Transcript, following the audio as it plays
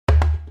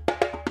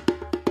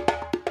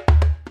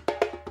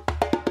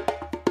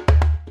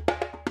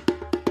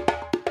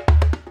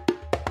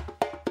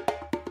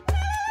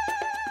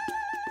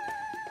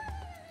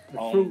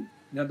fruit.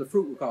 Now the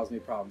fruit will cause me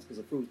problems because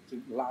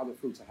a lot of the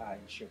fruits are high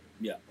in sugar.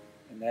 Yeah.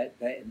 And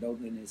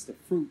and it's the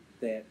fruit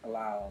that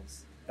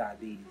allows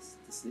diabetes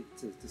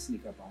to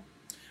sneak up on.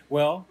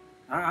 Well,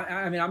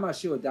 I mean, I'm not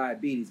sure of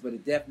diabetes, but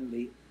it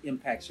definitely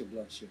impacts your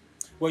blood sugar.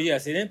 Well,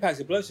 yes, it impacts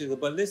your blood sugar.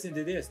 But listen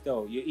to this,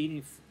 though. You're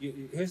eating.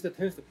 Here's the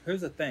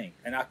thing,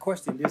 and I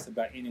question this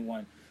about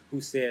anyone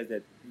who says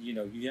that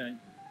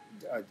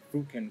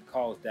fruit can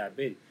cause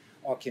diabetes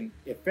or can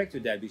affect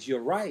your diabetes.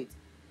 You're right,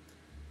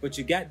 but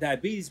you got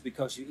diabetes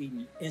because you're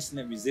eating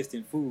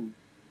insulin-resistant food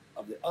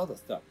of the other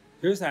stuff.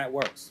 Here's how it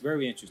works.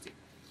 Very interesting.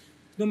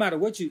 No matter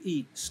what you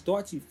eat,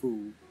 starchy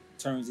food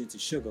turns into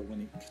sugar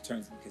when it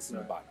gets in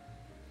the body,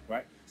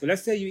 right? So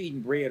let's say you're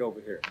eating bread over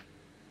here.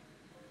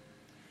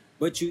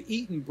 But you're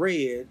eating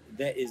bread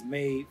that is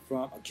made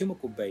from a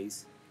chemical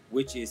base,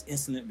 which is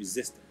insulin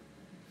resistant.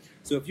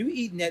 So if you're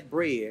eating that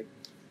bread,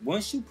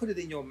 once you put it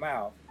in your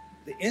mouth,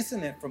 the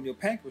insulin from your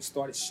pancreas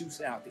started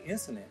shooting out the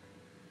insulin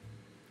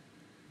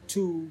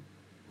to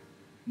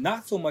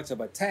not so much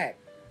of attack,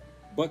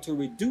 but to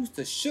reduce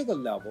the sugar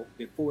level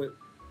before it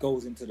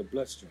goes into the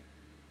bloodstream.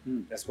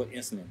 That's what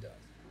insulin does.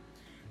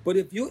 But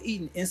if you're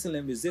eating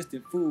insulin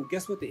resistant food,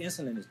 guess what the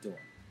insulin is doing?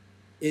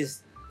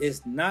 It's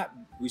not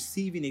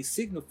receiving a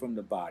signal from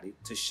the body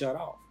to shut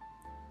off.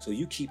 So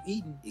you keep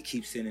eating, it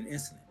keeps sending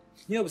insulin.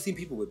 You ever seen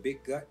people with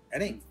big gut?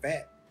 That ain't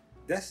fat.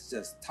 That's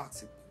just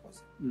toxic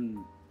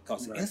poison.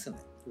 Because of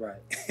insulin.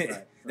 Right.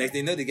 Next thing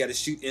you know, they got to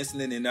shoot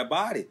insulin in their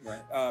body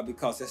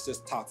because that's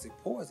just toxic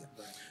poison.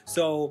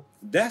 So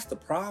that's the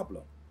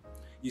problem.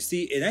 You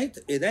see,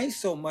 it ain't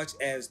so much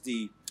as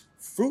the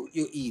fruit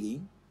you're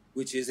eating,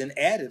 which is an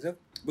additive,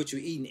 but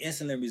you're eating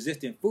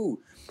insulin-resistant food.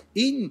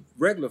 Eating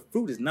regular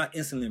fruit is not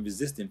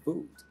insulin-resistant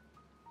food.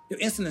 Your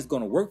insulin is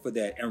going to work for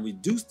that and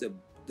reduce the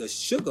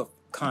sugar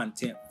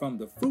content from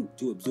the fruit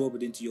to absorb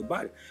it into your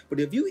body. But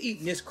if you're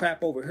eating this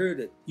crap over here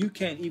that you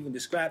can't even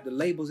describe the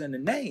labels and the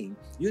name,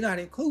 you're not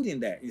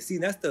including that. You see,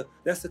 that's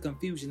the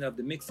confusion of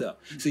the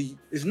mix-up. So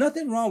there's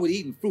nothing wrong with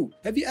eating fruit.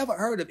 Have you ever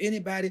heard of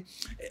anybody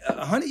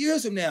 100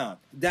 years from now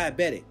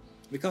diabetic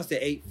because they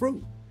ate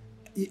fruit?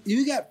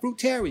 You got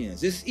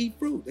fruitarians. Just eat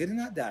fruit. They're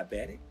not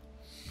diabetic.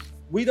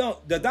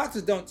 The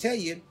doctors don't tell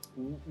you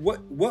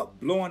what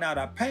blowing out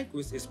our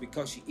pancreas is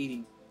because you're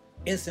eating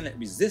insulin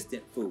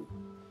resistant food.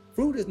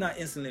 Fruit is not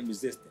insulin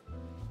resistant.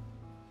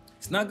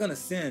 It's not going to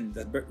send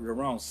the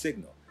wrong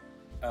signal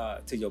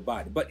to your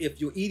body. But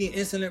if you're eating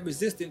insulin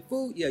resistant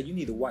food, you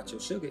need to watch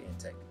your sugar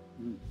intake.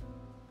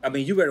 I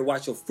mean, you better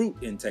watch your fruit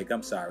intake.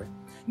 I'm sorry.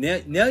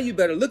 Now you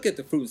better look at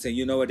the fruit and say,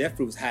 you know what, that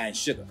fruit's high in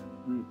sugar.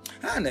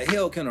 How in the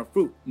hell can a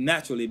fruit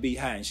naturally be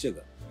high in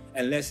sugar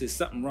unless there's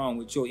something wrong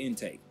with your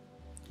intake?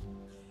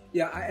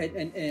 Yeah,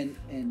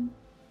 and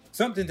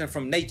something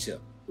from nature.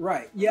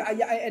 Right. Yeah.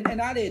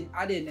 And I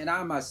didn't. And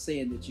I'm not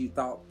saying that you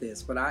thought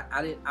this, but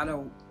I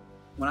don't.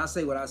 When I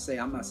say what I say,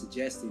 I'm not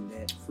suggesting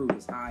that fruit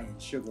is high in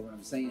sugar. What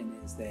I'm saying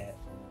is that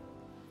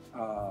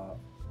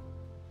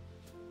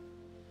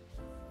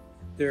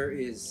there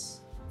is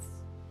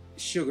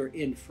sugar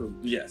in fruit.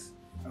 Yes.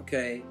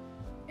 Okay.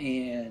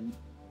 And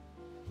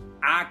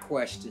I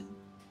question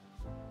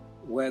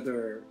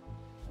whether,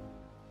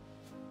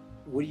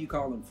 what do you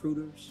call them,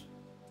 fruiters?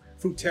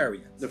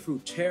 Fruitarians. The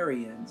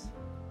fruitarians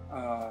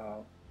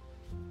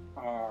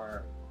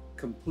are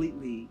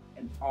completely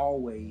and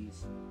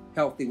always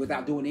healthy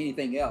without doing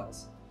anything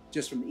else,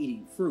 just from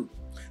eating fruit.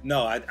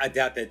 No, I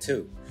doubt that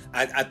too.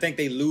 I think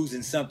they're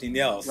losing something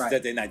else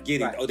that they're not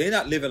getting. Or they're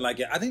not living like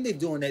it. I think they're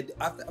doing that.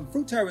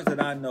 Fruitarians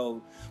that I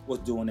know was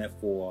doing that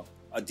for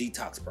a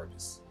detox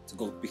purpose, to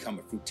go become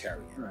a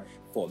fruitarian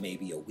for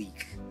maybe a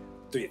week,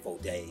 3 or 4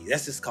 days.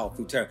 That's just called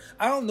fruitarian.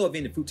 I don't know if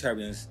any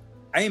fruitarians,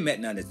 I ain't met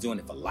none that's doing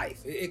it for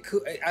life. It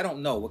could. I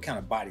don't know what kind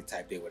of body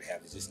type they would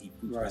have to just eat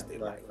fruit the rest of their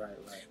life.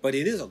 But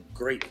it is a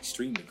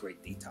extremely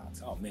great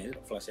detox. Oh man,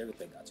 it'll flush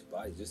everything out your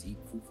body. Just eat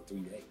fruit for 3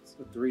 days.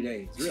 For 3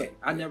 days, really? Yeah.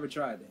 I never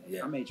tried that.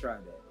 Yeah. I may try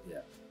that.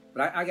 Yeah.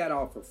 But I got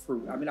off of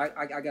fruit. I mean,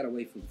 I got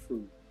away from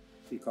fruit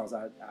because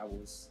I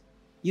was,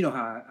 you know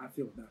how I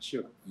feel about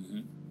sugar.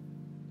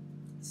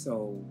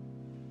 So,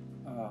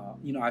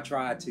 I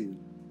tried to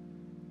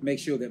make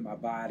sure that my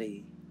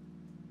body,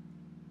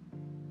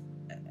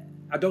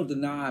 I don't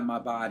deny my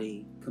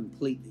body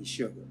completely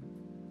sugar.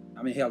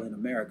 I mean, hell, in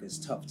America, it's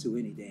tough too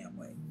any damn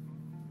way,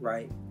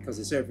 right? Because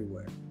it's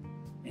everywhere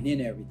and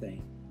in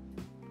everything.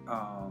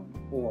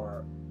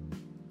 Or,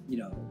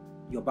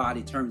 your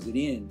body turns it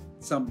in.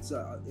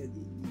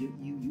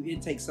 You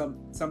intake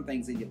some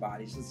things in your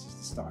body, it's just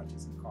the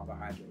starches and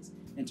carbohydrates,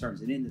 and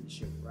turns it into the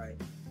sugar, right?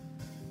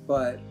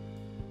 But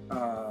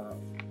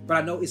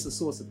I know it's a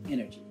source of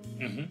energy.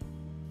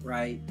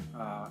 Right?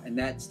 And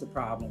that's the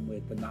problem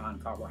with the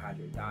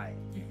non-carbohydrate diet,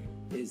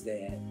 is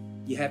that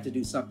you have to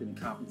do something to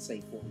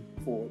compensate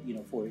for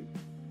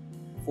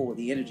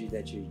the energy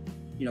that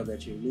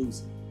you're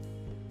losing.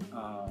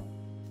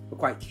 But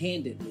quite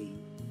candidly,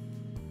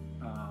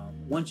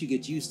 once you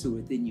get used to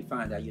it, then you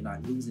find out you're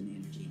not losing the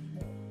energy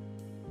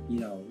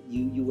anymore.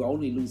 You were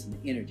only losing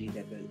the energy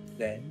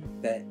that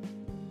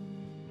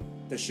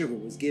the sugar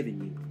was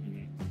giving you,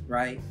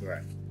 right?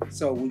 Right.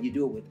 So when you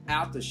do it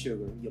without the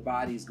sugar, your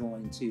body's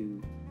going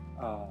to,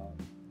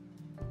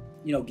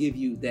 give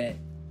you that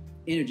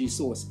energy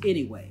source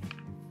anyway,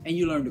 and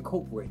you learn to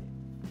cope with it,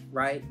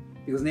 right?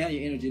 Because now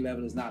your energy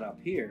level is not up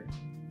here;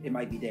 it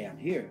might be down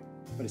here,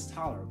 but it's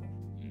tolerable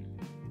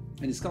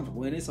and it's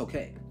comfortable and it's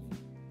okay.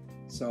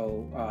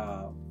 So,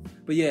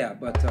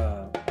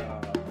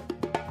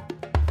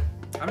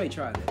 I may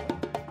try that.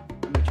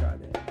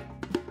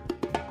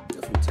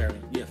 The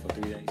fruitarian, for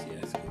 3 days, yeah,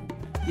 that's cool.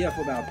 Yeah,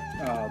 for about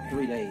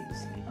 3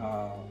 days.